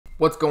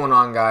What's going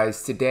on,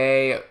 guys?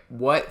 Today,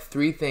 what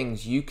 3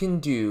 things you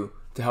can do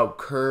to help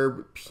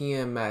curb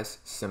PMS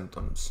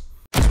symptoms.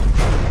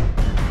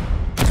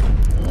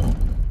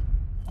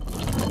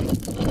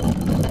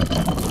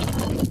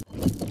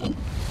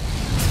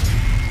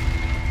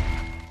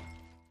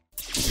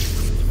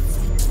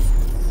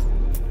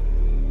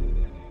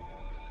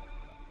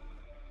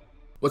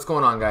 What's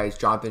going on, guys?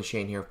 Jonathan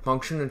Shane here,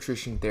 functional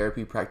nutrition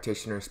therapy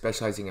practitioner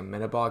specializing in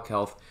metabolic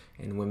health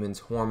and women's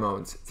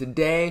hormones.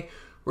 Today,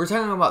 we're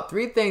talking about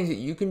 3 things that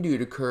you can do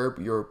to curb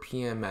your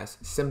PMS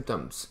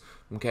symptoms.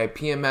 Okay,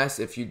 PMS,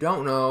 if you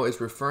don't know,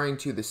 is referring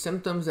to the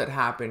symptoms that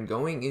happen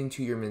going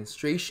into your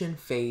menstruation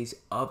phase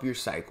of your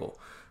cycle.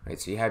 Right,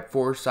 so you have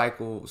 4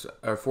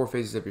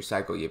 phases of your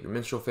cycle. You have your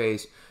menstrual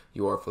phase,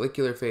 your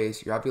follicular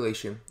phase, your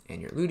ovulation, and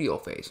your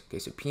luteal phase. Okay,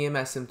 so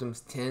PMS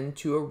symptoms tend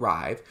to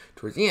arrive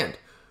towards the end.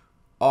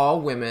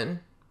 All women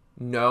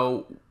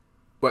know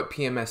what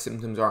PMS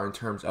symptoms are in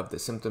terms of the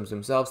symptoms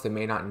themselves. They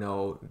may not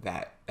know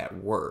that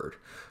word.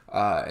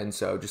 And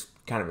so just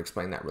kind of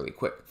explain that really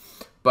quick.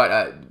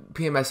 But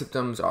PMS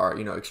symptoms are,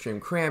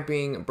 extreme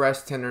cramping,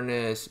 breast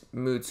tenderness,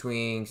 mood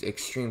swings,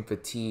 extreme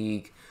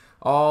fatigue,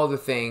 all the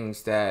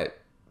things that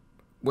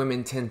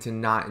women tend to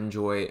not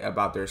enjoy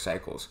about their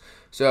cycles.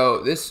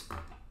 So this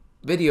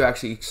video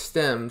actually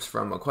stems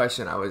from a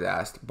question I was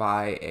asked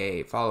by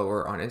a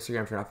follower on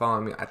Instagram. If you're not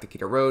following me at the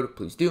Keto Road,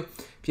 please do.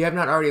 If you have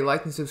not already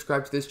liked and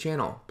subscribed to this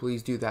channel,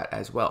 please do that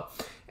as well.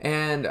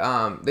 And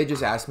they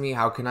just asked me,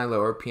 how can I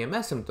lower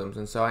PMS symptoms?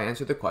 And so I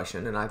answered the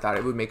question, and I thought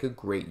it would make a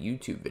great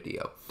YouTube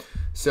video.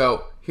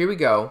 So here we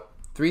go.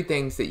 3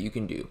 things that you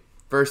can do.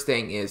 First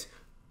thing is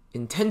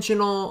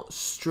intentional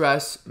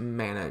stress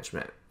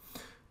management.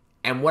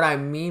 And what I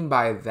mean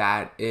by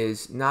that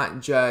is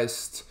not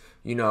just,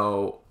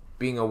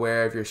 being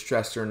aware if you're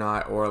stressed or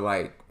not, or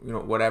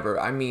whatever.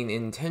 I mean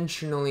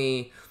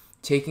intentionally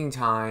taking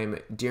time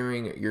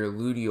during your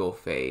luteal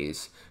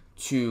phase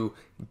to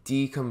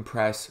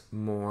decompress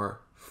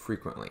more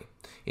frequently.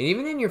 And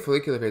even in your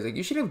follicular phase,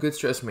 you should have good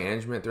stress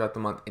management throughout the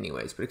month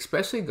anyways, but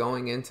especially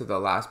going into the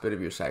last bit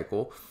of your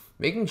cycle,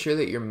 making sure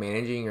that you're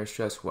managing your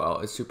stress well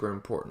is super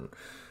important.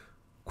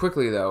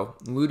 Quickly though,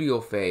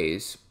 luteal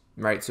phase,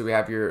 right? So we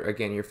have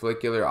your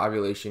follicular,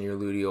 ovulation, your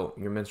luteal,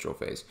 your menstrual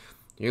phase.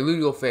 Your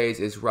luteal phase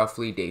is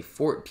roughly day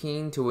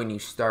 14 to when you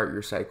start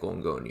your cycle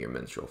and go into your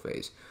menstrual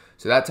phase.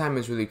 So that time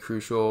is really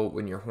crucial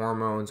when your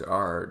hormones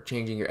are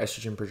changing, your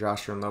estrogen,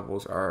 progesterone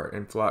levels are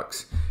in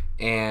flux,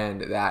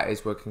 and that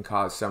is what can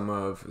cause some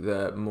of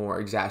the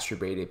more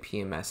exacerbated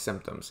PMS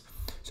symptoms.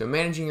 So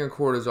managing your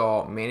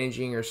cortisol,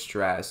 managing your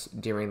stress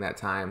during that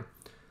time,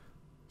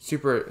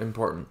 super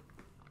important.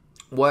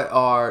 What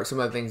are some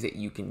of the things that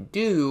you can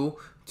do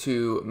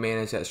to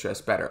manage that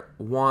stress better?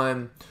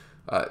 One,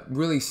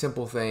 really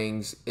simple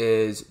things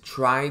is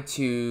try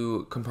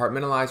to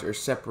compartmentalize or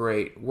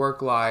separate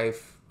work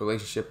life,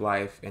 relationship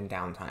life, and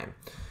downtime.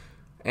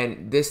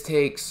 And this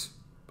takes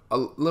a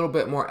little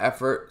bit more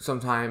effort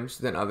sometimes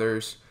than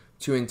others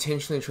to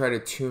intentionally try to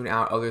tune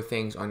out other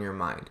things on your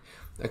mind.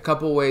 A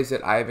couple ways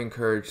that I've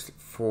encouraged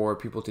for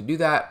people to do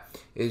that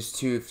is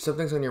to, if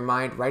something's on your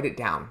mind, write it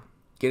down.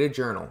 Get a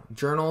journal.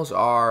 Journals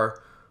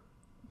are,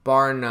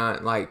 bar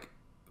none,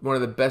 one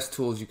of the best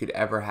tools you could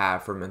ever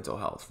have for mental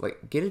health.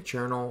 Get a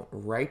journal,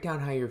 write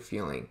down how you're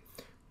feeling,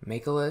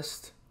 make a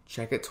list,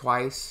 check it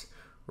twice,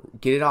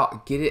 get it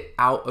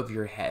out of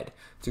your head.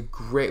 It's a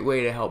great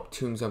way to help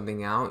tune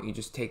something out. You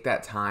just take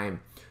that time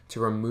to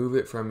remove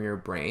it from your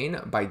brain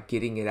by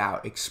getting it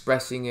out,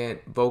 expressing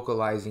it,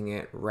 vocalizing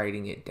it,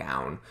 writing it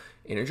down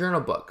in a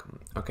journal book,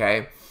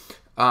 okay?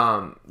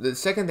 The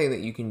second thing that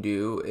you can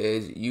do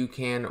is you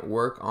can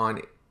work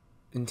on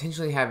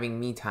intentionally having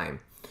me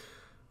time.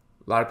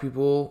 A lot of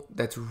people,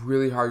 that's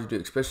really hard to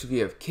do, especially if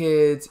you have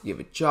kids, you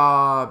have a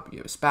job, you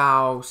have a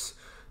spouse.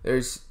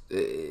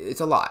 It's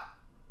a lot.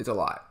 It's a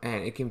lot.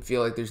 And it can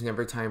feel like there's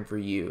never time for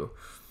you.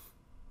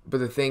 But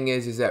the thing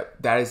is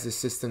that is the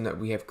system that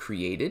we have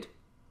created.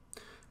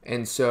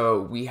 And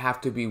so we have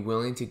to be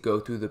willing to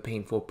go through the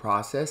painful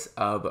process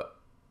of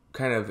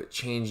kind of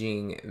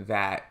changing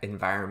that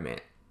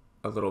environment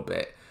a little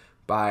bit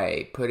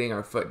by putting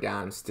our foot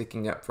down,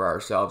 sticking up for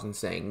ourselves and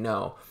saying,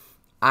 no,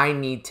 I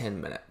need 10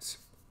 minutes.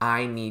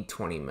 I need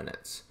 20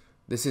 minutes.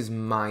 This is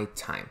my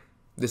time.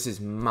 This is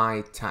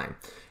my time.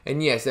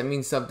 And yes, that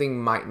means something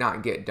might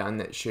not get done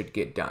that should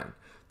get done.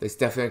 That's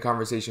definitely a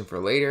conversation for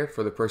later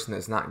for the person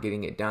that's not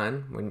getting it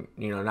done, when,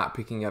 not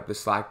picking up the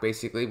slack,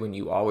 basically, when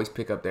you always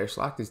pick up their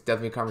slack. It's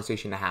definitely a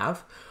conversation to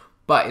have.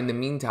 But in the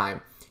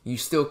meantime, you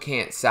still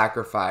can't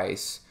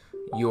sacrifice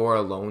your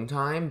alone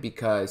time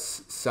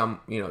because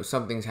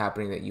something's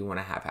happening that you want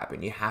to have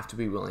happen. You have to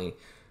be willing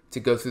to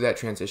go through that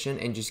transition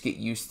and just get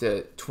used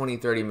to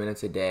 20-30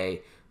 minutes a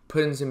day,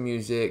 put in some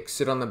music,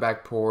 sit on the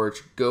back porch,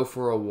 go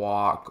for a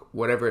walk,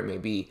 whatever it may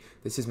be.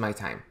 This is my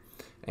time.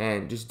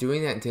 And just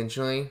doing that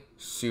intentionally,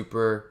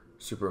 super,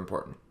 super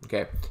important.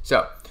 Okay,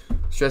 so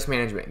Stress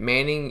management,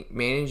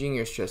 managing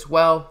your stress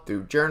well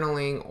through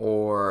journaling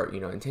or,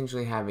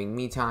 intentionally having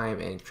me time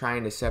and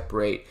trying to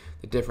separate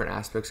the different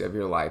aspects of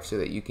your life so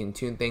that you can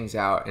tune things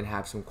out and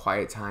have some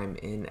quiet time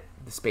in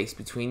the space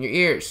between your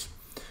ears.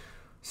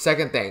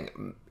 Second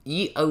thing,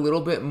 eat a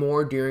little bit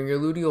more during your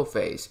luteal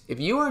phase. If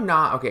you are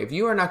not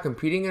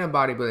competing in a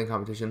bodybuilding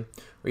competition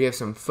or you have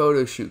some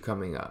photo shoot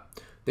coming up,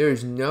 there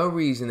is no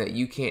reason that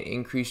you can't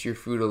increase your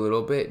food a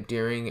little bit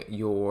during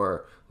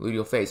your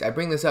luteal phase. I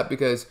bring this up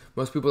because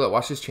most people that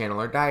watch this channel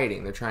are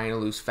dieting. They're trying to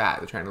lose fat.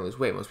 They're trying to lose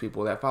weight. Most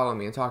people that follow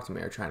me and talk to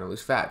me are trying to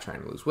lose fat,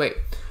 trying to lose weight.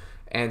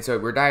 And so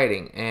we're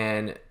dieting,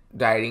 and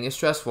dieting is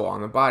stressful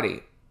on the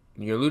body.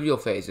 Your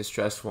luteal phase is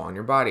stressful on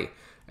your body.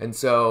 And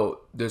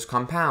so there's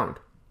compound.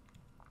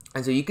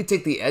 And so you could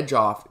take the edge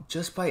off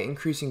just by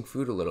increasing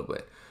food a little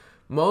bit.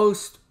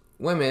 Most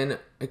women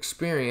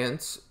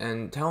experience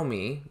and tell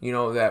me,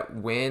 that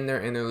when they're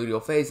in their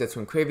luteal phase, that's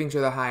when cravings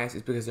are the highest.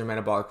 It's because their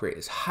metabolic rate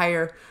is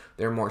higher.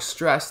 They're more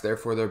stressed.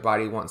 Therefore, their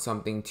body wants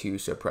something to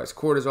suppress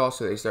cortisol.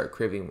 So they start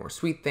craving more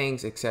sweet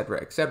things,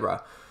 etc.,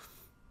 etc.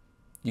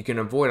 You can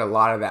avoid a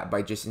lot of that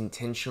by just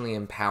intentionally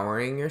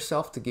empowering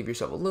yourself to give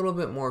yourself a little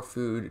bit more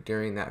food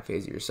during that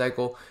phase of your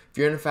cycle. If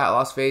you're in a fat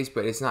loss phase,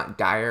 but it's not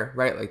dire,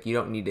 right? Like you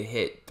don't need to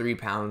hit 3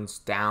 pounds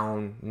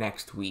down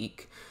next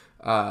week,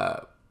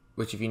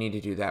 which if you need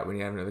to do that, we need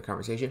to have another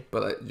conversation.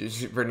 But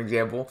just for an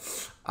example,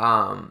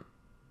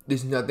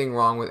 there's nothing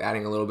wrong with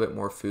adding a little bit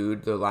more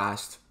food the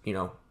last,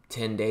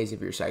 10 days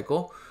of your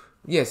cycle.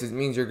 Yes, it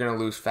means you're going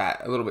to lose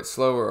fat a little bit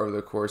slower over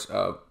the course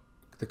of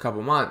the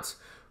couple months.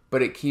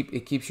 But it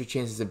keeps your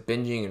chances of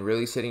binging and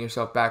really setting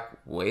yourself back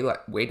way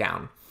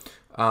down.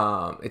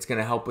 It's going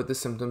to help with the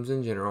symptoms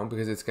in general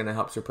because it's going to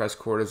help suppress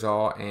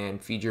cortisol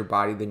and feed your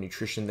body the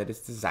nutrition that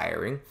it's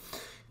desiring.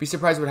 Be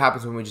surprised what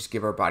happens when we just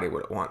give our body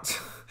what it wants.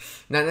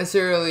 Not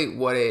necessarily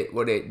what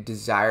it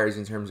desires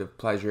in terms of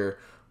pleasure,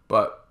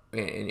 but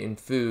in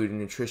food and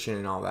nutrition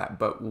and all that,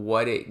 but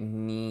what it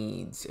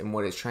needs and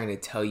what it's trying to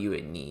tell you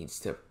it needs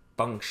to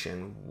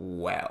function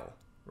well,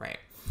 right?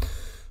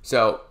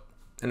 So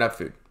enough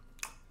food.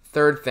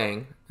 Third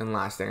thing and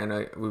last thing, I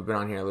know we've been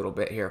on here a little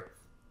bit here,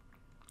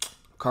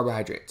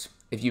 carbohydrates.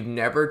 If you've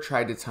never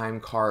tried to time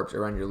carbs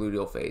around your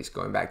luteal phase,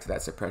 going back to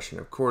that suppression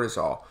of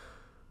cortisol,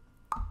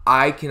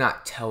 I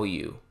cannot tell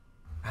you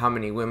how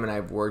many women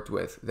I've worked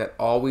with that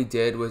all we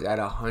did was add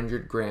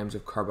 100 grams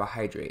of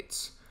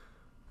carbohydrates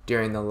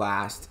during the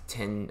last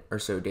 10 or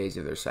so days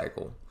of their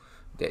cycle,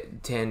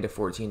 10 to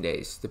 14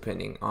 days,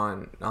 depending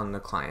on the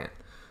client.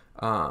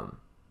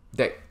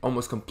 That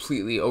almost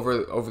completely,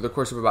 over the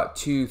course of about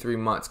 2-3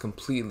 months,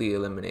 completely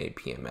eliminated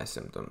PMS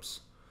symptoms.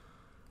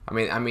 I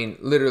mean,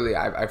 literally,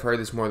 I've heard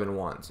this more than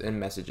once in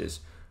messages.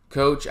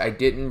 Coach, I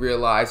didn't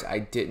realize I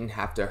didn't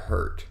have to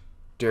hurt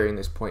during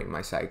this point in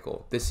my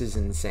cycle. This is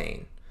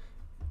insane.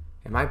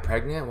 Am I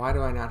pregnant? Why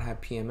do I not have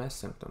PMS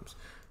symptoms?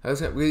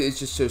 It's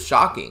just so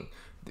shocking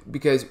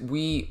because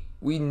we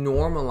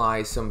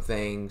normalize some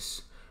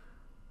things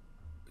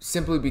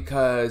simply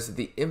because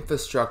the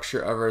infrastructure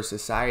of our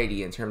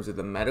society in terms of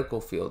the medical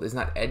field is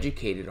not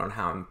educated on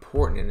how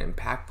important and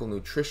impactful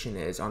nutrition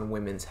is on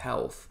women's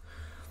health.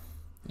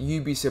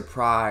 You'd be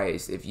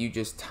surprised if you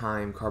just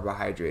time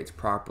carbohydrates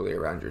properly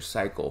around your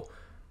cycle,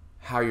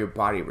 how your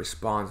body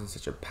responds in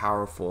such a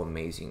powerful,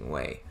 amazing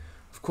way.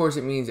 Of course,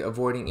 it means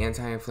avoiding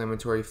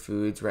anti-inflammatory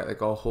foods, right? Like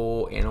a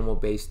whole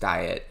animal-based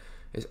diet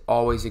is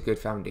always a good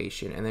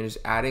foundation. And then just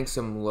adding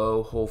some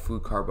low whole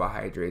food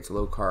carbohydrates,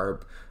 low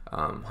carb,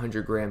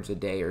 100 grams a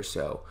day or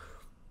so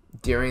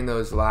during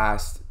those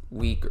last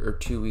week or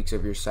 2 weeks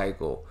of your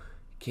cycle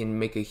can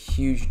make a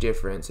huge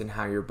difference in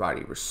how your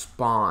body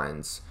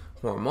responds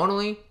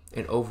hormonally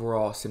and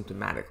overall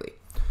symptomatically.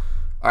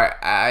 All right,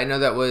 I know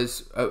that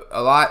was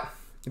a lot.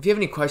 If you have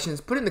any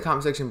questions, put it in the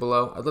comment section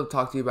below. I'd love to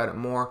talk to you about it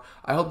more.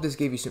 I hope this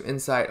gave you some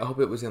insight. I hope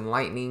it was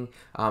enlightening.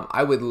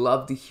 I would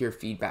love to hear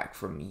feedback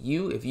from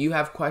you. If you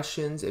have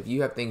questions, if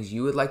you have things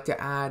you would like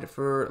to add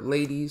for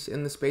ladies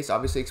in the space,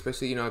 obviously,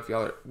 especially, if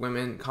y'all are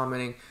women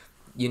commenting,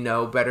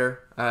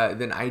 better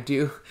than I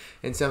do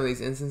in some of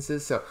these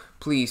instances. So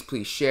please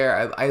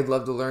share. I'd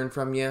love to learn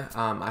from you.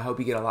 I hope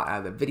you get a lot out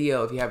of the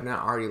video. If you have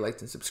not already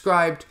liked and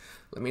subscribed,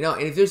 let me know.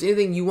 And if there's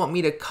anything you want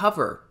me to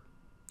cover,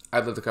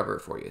 I'd love to cover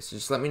it for you. So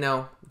just let me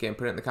know. Again,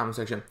 put it in the comment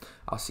section.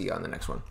 I'll see you on the next one.